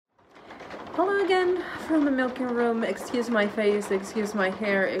Hello again from the milking room. Excuse my face, excuse my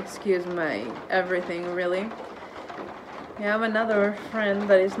hair, excuse my everything, really. I have another friend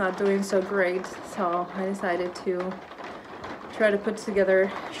that is not doing so great, so I decided to try to put together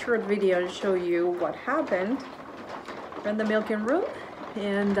a short video to show you what happened in the milking room.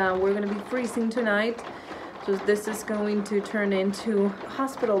 And we're gonna be freezing tonight, so this is going to turn into a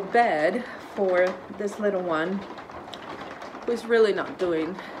hospital bed for this little one who's really not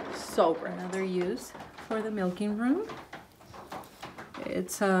doing so great. Another use for the milking room.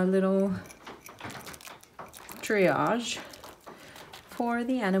 It's a little triage for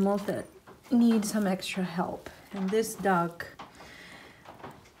the animals that need some extra help. And this dog,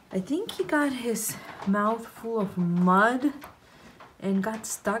 I think he got his mouth full of mud and got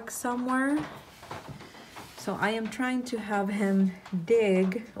stuck somewhere. So I am trying to have him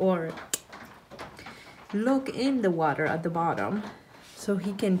dig or look in the water at the bottom so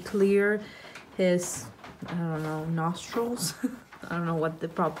he can clear his, I don't know, nostrils. I don't know what the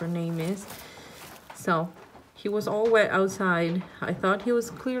proper name is. So he was all wet outside. I thought he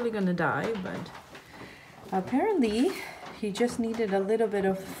was clearly gonna die, but apparently he just needed a little bit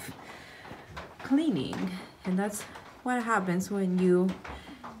of cleaning. And that's what happens when you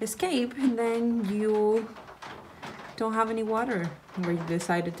escape and then you don't have any water where you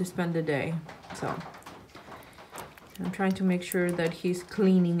decided to spend the day. So I'm trying to make sure that he's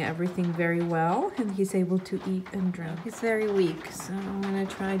cleaning everything very well and he's able to eat and drink. He's very weak, so I'm gonna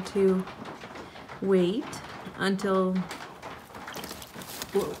try to wait until,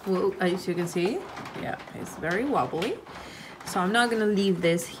 well, as you can see, yeah, it's very wobbly. So I'm not gonna leave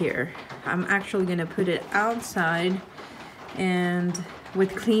this here. I'm actually gonna put it outside and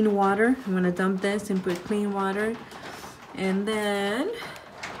with clean water. I'm gonna dump this and put clean water. And then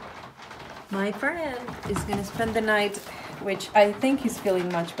my friend is gonna spend the night, which I think he's feeling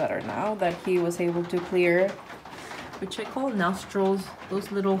much better now that he was able to clear, which I call nostrils,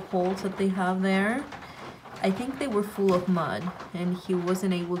 those little holes that they have there. I think they were full of mud and he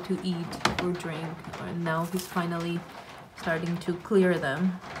wasn't able to eat or drink, and now he's finally starting to clear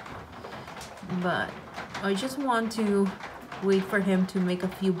them. But I just want to wait for him to make a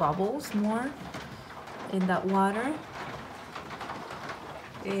few bubbles more in that water,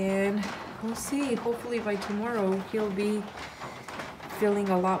 and we'll see. Hopefully by tomorrow he'll be feeling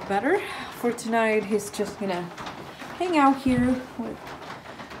a lot better. For tonight he's just gonna hang out here with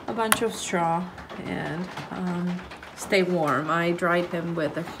a bunch of straw and stay warm. I dried him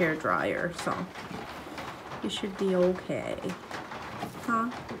with a hair dryer, so he should be okay. Huh?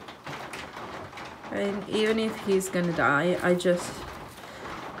 And even if he's gonna die, I just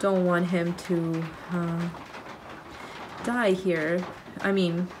don't want him to die here. I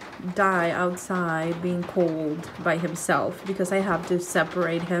mean, die outside being cold by himself, because I have to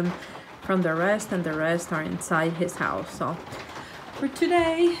separate him from the rest, and the rest are inside his house. So for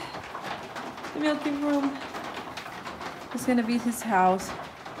today, the milking room is gonna be his house,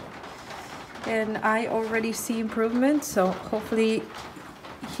 and I already see improvement, so hopefully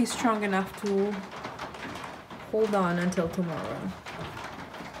he's strong enough to hold on until tomorrow.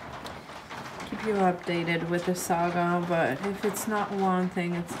 Keep you updated with the saga, but if it's not one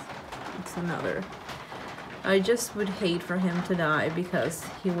thing, it's another. I just would hate for him to die because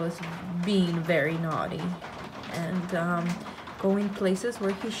he was being very naughty and going places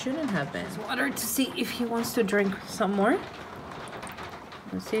where he shouldn't have been. Water to see if he wants to drink some more.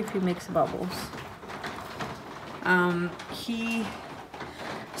 Let's see if he makes bubbles. He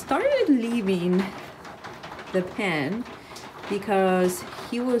started leaving the pen because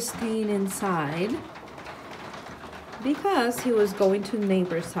he was staying inside because he was going to the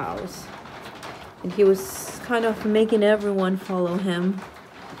neighbor's house and he was kind of making everyone follow him.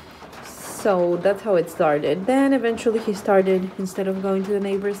 So that's how it started. Then eventually he started, instead of going to the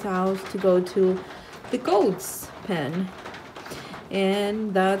neighbor's house, to go to the goat's pen.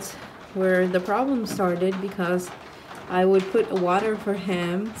 And that's where the problem started, because I would put water for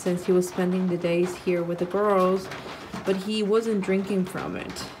him since he was spending the days here with the girls, but he wasn't drinking from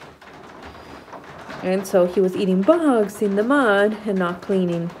it. And so he was eating bugs in the mud and not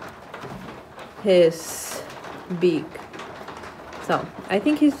cleaning his beak. So I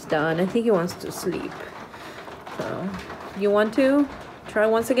think he's done. I think he wants to sleep. So you want to try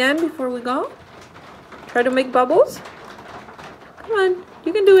once again before we go? Try to make bubbles? Come on,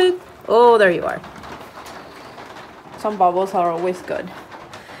 you can do it. Oh, there you are. Some bubbles are always good.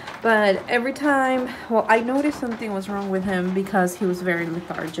 But every time, well, I noticed something was wrong with him because he was very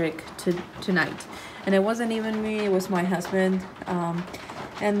lethargic tonight. And it wasn't even me, it was my husband.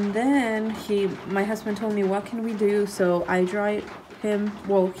 And then my husband told me, what can we do? So I dried him,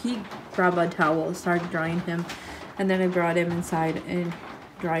 well, he grab a towel, start drying him, and then I brought him inside and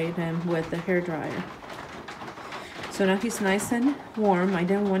dried him with the hair dryer. So now he's nice and warm. I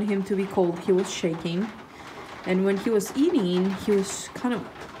didn't want him to be cold. He was shaking, and when he was eating, he was kind of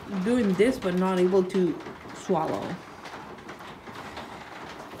doing this but not able to swallow.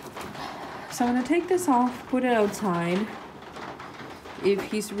 So I'm gonna take this off, put it outside. If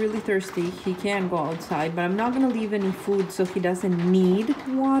he's really thirsty, he can go outside, but I'm not gonna leave any food so he doesn't need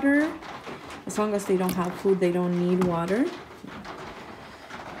water. As long as they don't have food, they don't need water.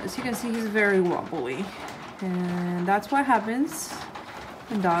 As you can see, he's very wobbly, and that's what happens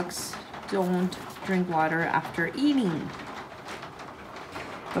when dogs don't drink water after eating.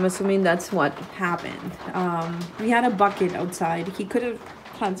 I'm assuming that's what happened. We had a bucket outside. He could have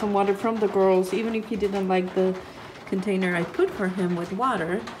had some water from the girls, even if he didn't like the container I put for him with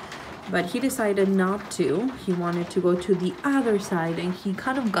water, but he decided not to. He wanted to go to the other side, and he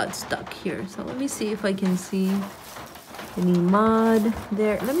kind of got stuck here. So let me see if I can see any mud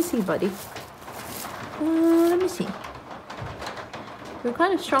there. Let me see, buddy. Let me see. You're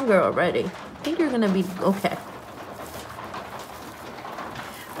kind of stronger already. I think you're gonna be okay.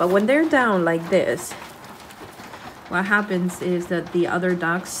 But when they're down like this, what happens is that the other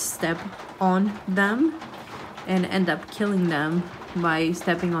dogs step on them and end up killing them by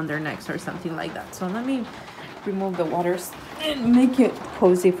stepping on their necks or something like that. So let me remove the waters and make it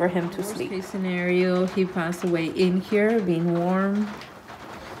cozy for him to sleep. Worst case scenario, he passed away in here, being warm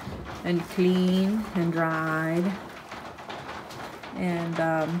and clean and dried. And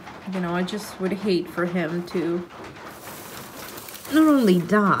you know, I just would hate for him to not only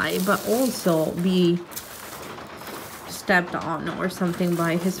die, but also be stepped on or something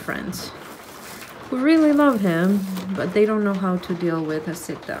by his friends who really love him, but they don't know how to deal with a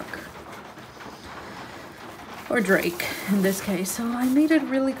sick duck. Or Drake in this case. So I made it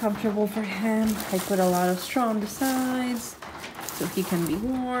really comfortable for him. I put a lot of straw on the sides so he can be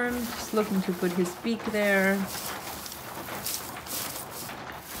warm. Just looking to put his beak there.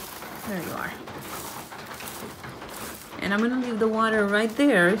 There you are. And I'm gonna leave the water right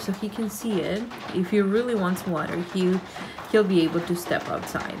there so he can see it. If he really wants water, he'll be able to step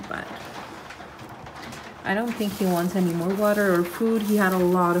outside, but I don't think he wants any more water or food. He had a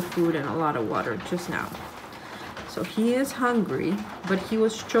lot of food and a lot of water just now. So he is hungry, but he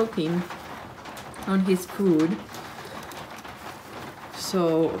was choking on his food.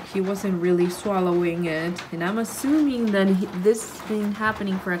 So he wasn't really swallowing it. And I'm assuming that this has been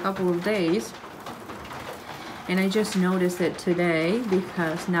happening for a couple of days. And I just noticed it today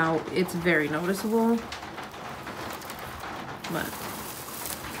because now it's very noticeable. But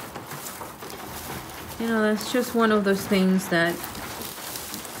you know, that's just one of those things that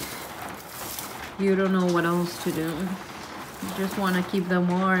you don't know what else to do. You just want to keep them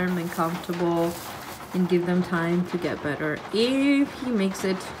warm and comfortable and give them time to get better. If he makes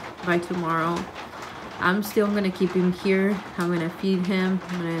it by tomorrow, I'm still going to keep him here. I'm going to feed him.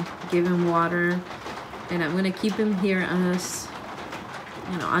 I'm going to give him water. And I'm going to keep him here as,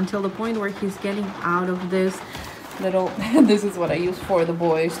 you know, until the point where he's getting out of this little, this is what I use for the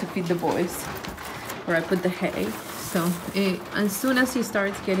boys, to feed the boys, where I put the hay. So as soon as he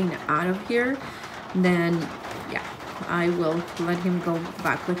starts getting out of here, then yeah, I will let him go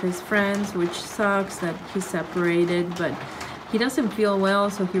back with his friends, which sucks that he's separated, but he doesn't feel well,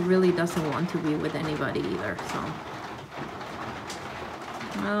 so he really doesn't want to be with anybody either. So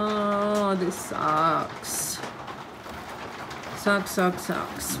oh, this sucks.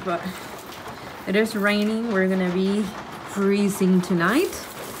 Sucks. But it is raining. We're gonna be freezing tonight.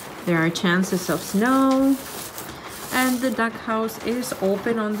 There are chances of snow. And the duck house is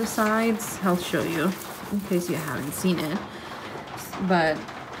open on the sides. I'll show you in case you haven't seen it. But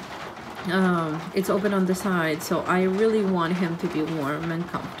it's open on the side, so I really want him to be warm and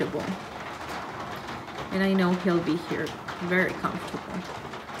comfortable. And I know he'll be here very comfortable.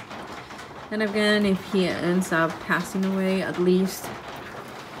 And again, if he ends up passing away, at least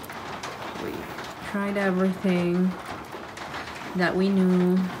we tried everything that we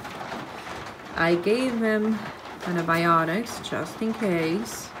knew. I gave him antibiotics just in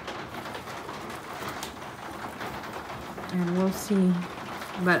case. And we'll see.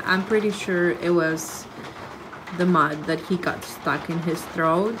 But I'm pretty sure it was the mud that he got stuck in his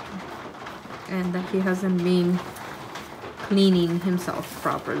throat and that he hasn't been cleaning himself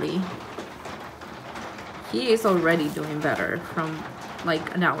properly. He is already doing better from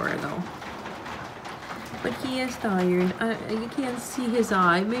like an hour ago. But he is tired. You can't see his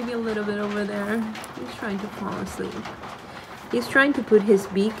eye, maybe a little bit over there. He's trying to fall asleep. He's trying to put his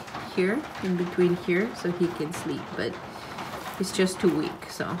beak here, in between here, so he can sleep, but he's just too weak,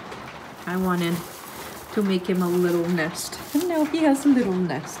 so I wanted to make him a little nest. And now he has a little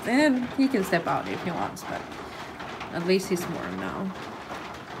nest, and he can step out if he wants, but at least he's warm now.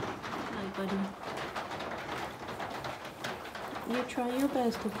 Hi, buddy. You try your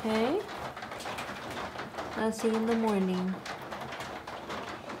best, okay? I'll see you in the morning.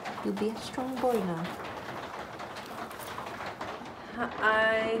 You be a strong boy now.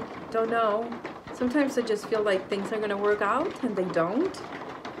 I don't know. Sometimes I just feel like things are gonna work out and they don't.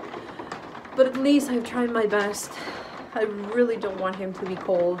 But at least I've tried my best. I really don't want him to be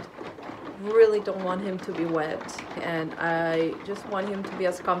cold. Really don't want him to be wet. And I just want him to be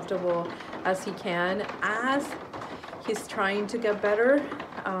as comfortable as he can as he's trying to get better.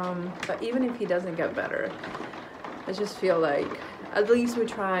 But even if he doesn't get better, I just feel like at least we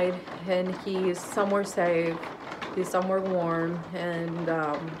tried, and he's somewhere safe, he's somewhere warm, and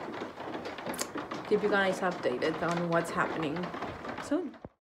keep you guys updated on what's happening soon.